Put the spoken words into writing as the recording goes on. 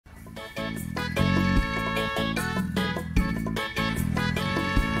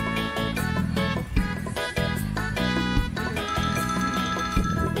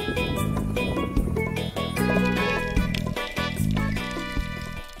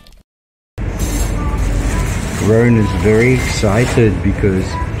Rona's very excited because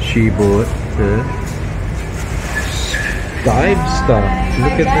she bought the dive stuff.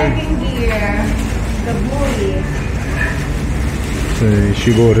 Look at that. Diving gear. The buoy. So she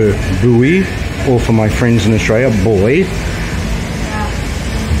bought a buoy, or for my friends in Australia, buoy. Yeah.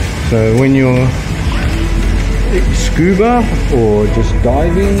 So when you're scuba or just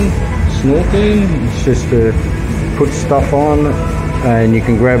diving, snorkeling, it's just to put stuff on and you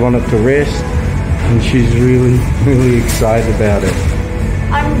can grab on it to rest. And she's really excited about it.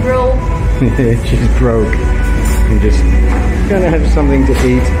 I'm broke. She's broke. And just gonna have something to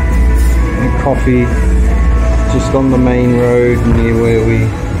eat and coffee just on the main road near where we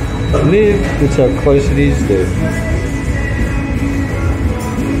live. That's how close it is there.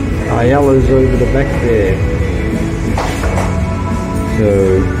 Ayala's over the back there.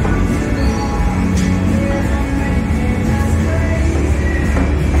 So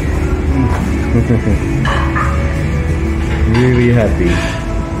really happy.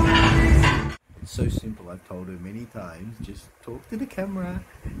 It's so simple. I've told her many times, just talk to the camera.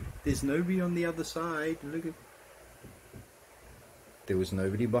 There's nobody on the other side. Look at, there was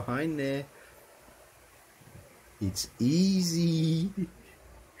nobody behind there. It's easy.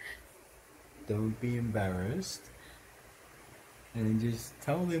 Don't be embarrassed and just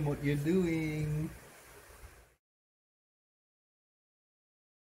tell them what you're doing.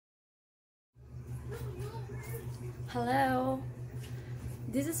 Hello.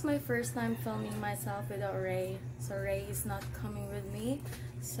 This is my first time filming myself without Ray. So Ray is not coming with me.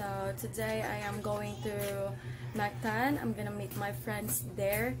 So today I am going to Mactan. I'm gonna meet my friends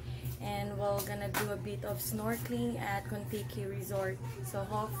there and we're gonna do a bit of snorkeling at Kontiki Resort. So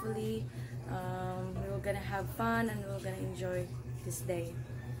hopefully we're gonna have fun and we're gonna enjoy this day.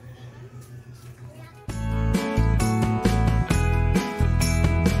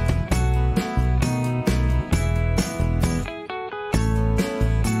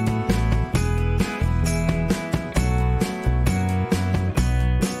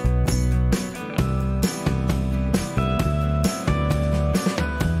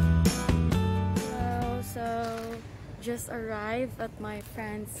 Just arrived at my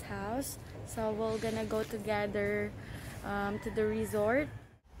friend's house, so we're gonna go together to the resort.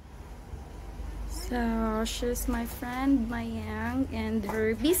 So she's my friend Mayang and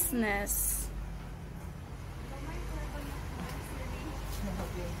her business.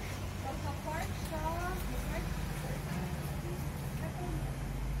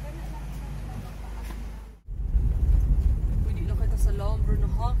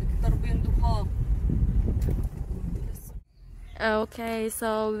 Okay,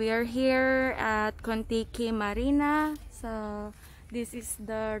 so we are here at Kontiki Marina. So this is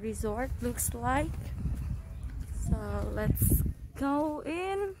the resort looks like. So let's go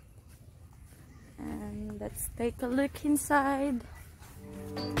in and let's take a look inside.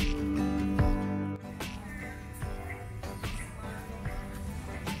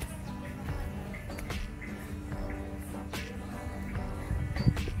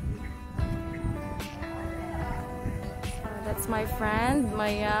 That's my friend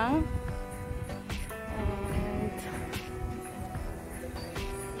Mayang, and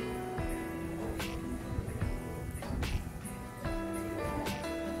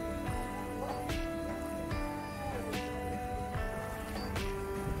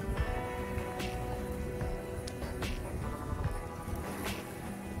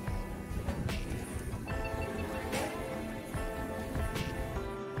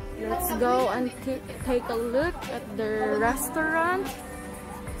let's go and take a look at the restaurant.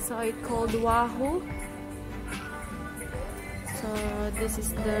 So it's called Wahoo. So this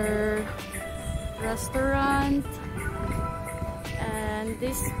is the restaurant, and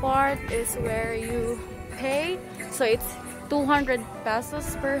this part is where you pay. So it's 200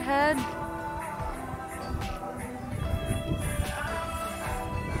 pesos per head.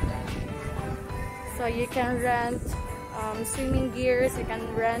 So you can rent swimming gears, you can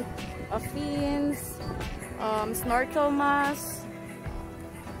rent fins, snorkel mask.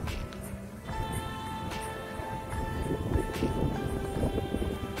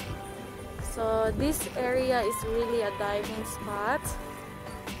 So this area is really a diving spot.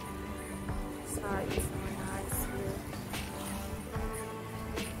 So it's so nice here.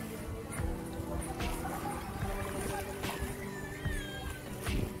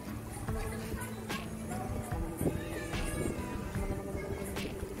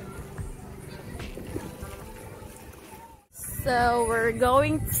 So we're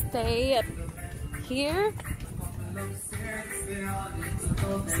going to stay here.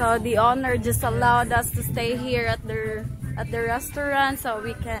 So the owner just allowed us to stay here at the restaurant, so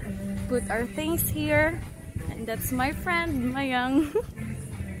we can put our things here and And that's my friend, Mayang.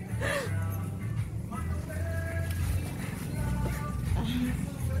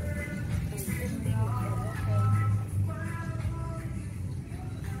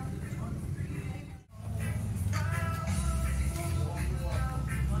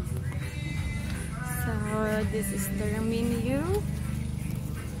 So this is the menu.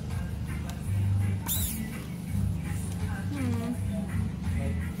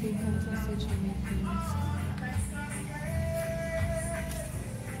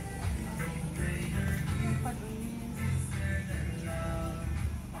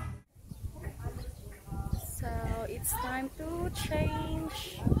 So it's time to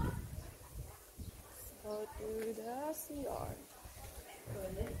change. Let's go to the CR. So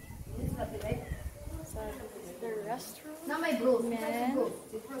this is the restroom. And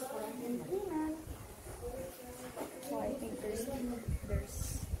so I think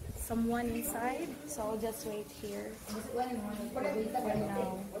there's someone inside. So I'll just wait here for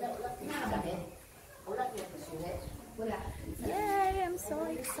now. Yay! I'm so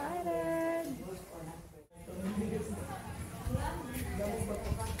excited.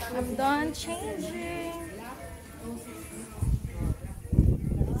 I'm done changing.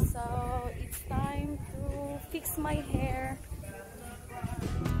 So it's time to fix my hair.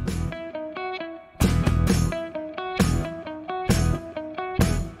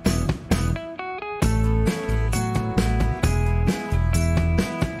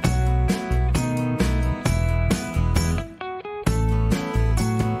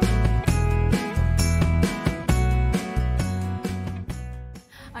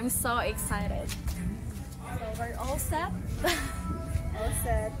 I'm so excited. So we're all set. All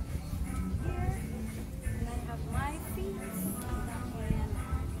set. Here. And I have my feet. And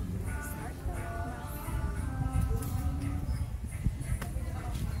start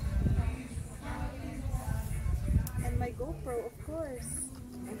and my GoPro, of course.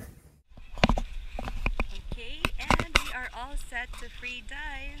 Okay, and we are all set to free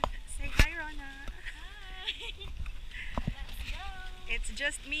dive. Say hi, Rona. Hi. It's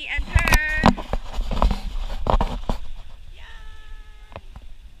just me and her.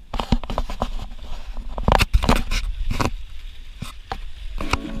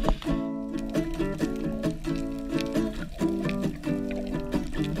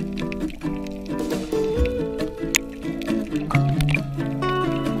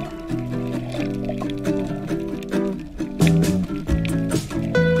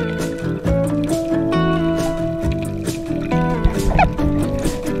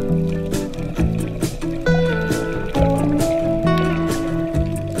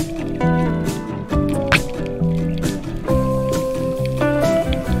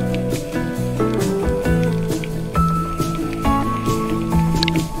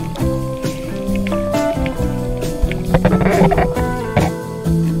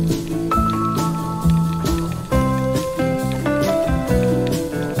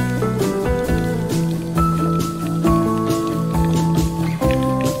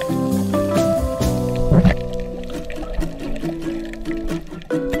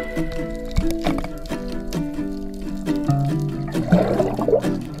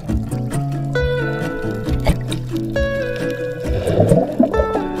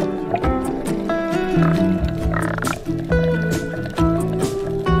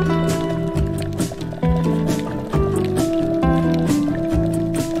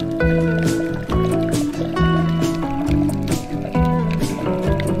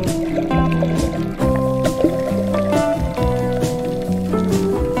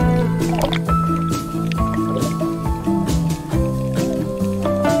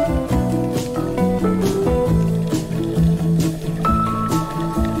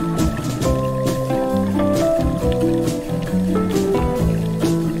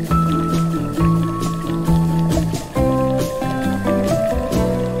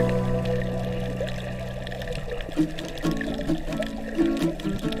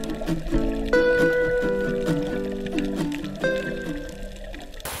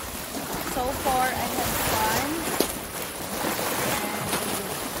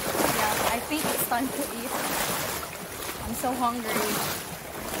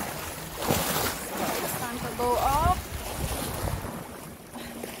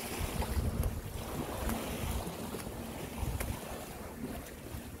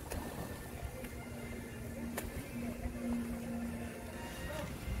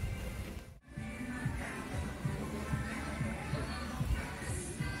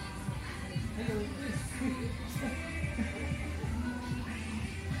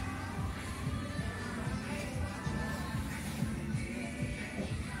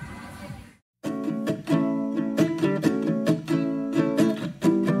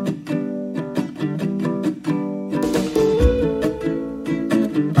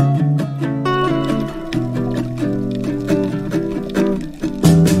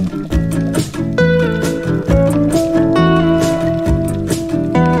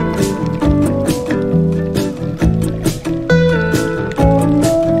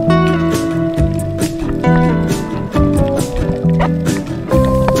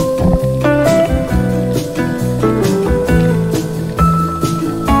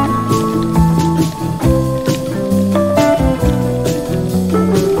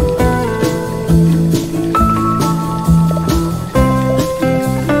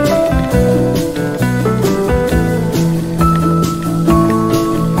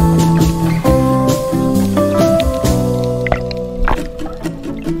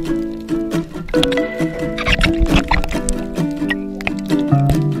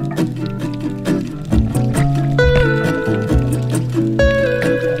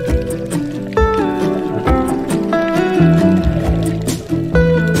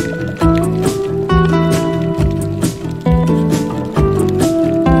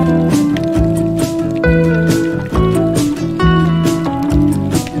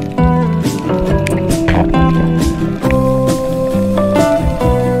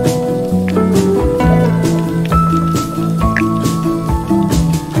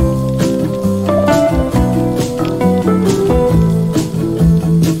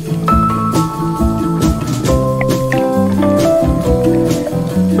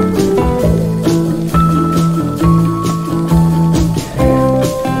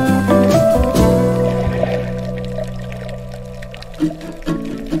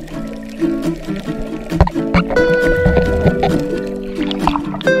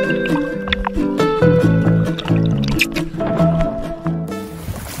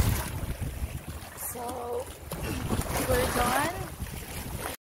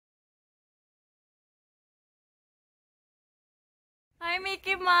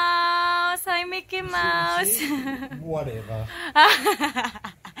 Mickey Mouse. Whatever.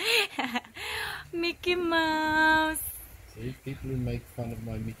 Mickey Mouse. See, people who make fun of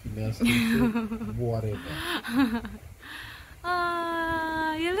my Mickey Mouse t-shirt, whatever.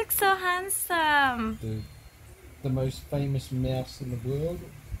 Oh, you look so handsome. The most famous mouse in the world,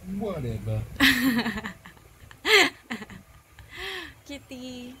 whatever.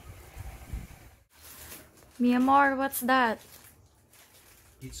 Kitty. Mi amor, what's that?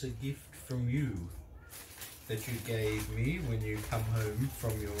 It's a gift from you that you gave me when you come home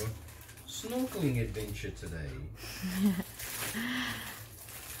from your snorkeling adventure today.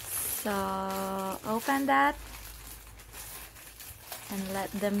 So, open that and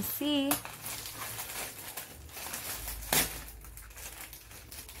let them see.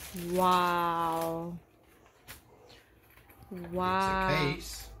 Wow. Wow. It's a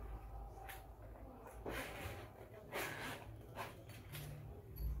case.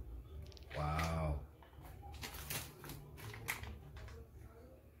 Wow.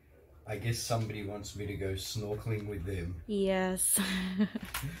 I guess somebody wants me to go snorkeling with them. Yes.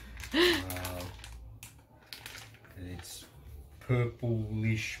 Wow. And it's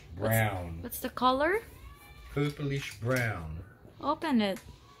purplish brown. What's the color? Purplish brown. Open it.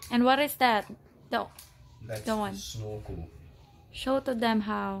 And what is that? That's The one. the snorkel. Show to them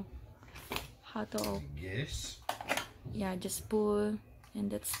how to open. Yes. Yeah, just pull, and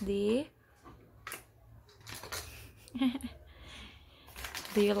that's the.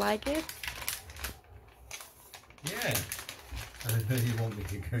 Do you like it? Yeah. I know you want me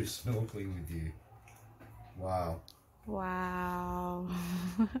to go snorkeling with you. Wow. Wow.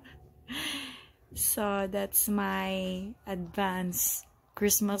 So that's my advance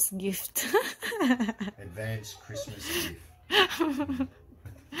Christmas gift. Advanced Christmas gift.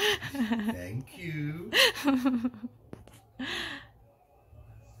 Thank you.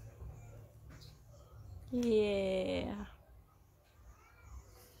 Yeah.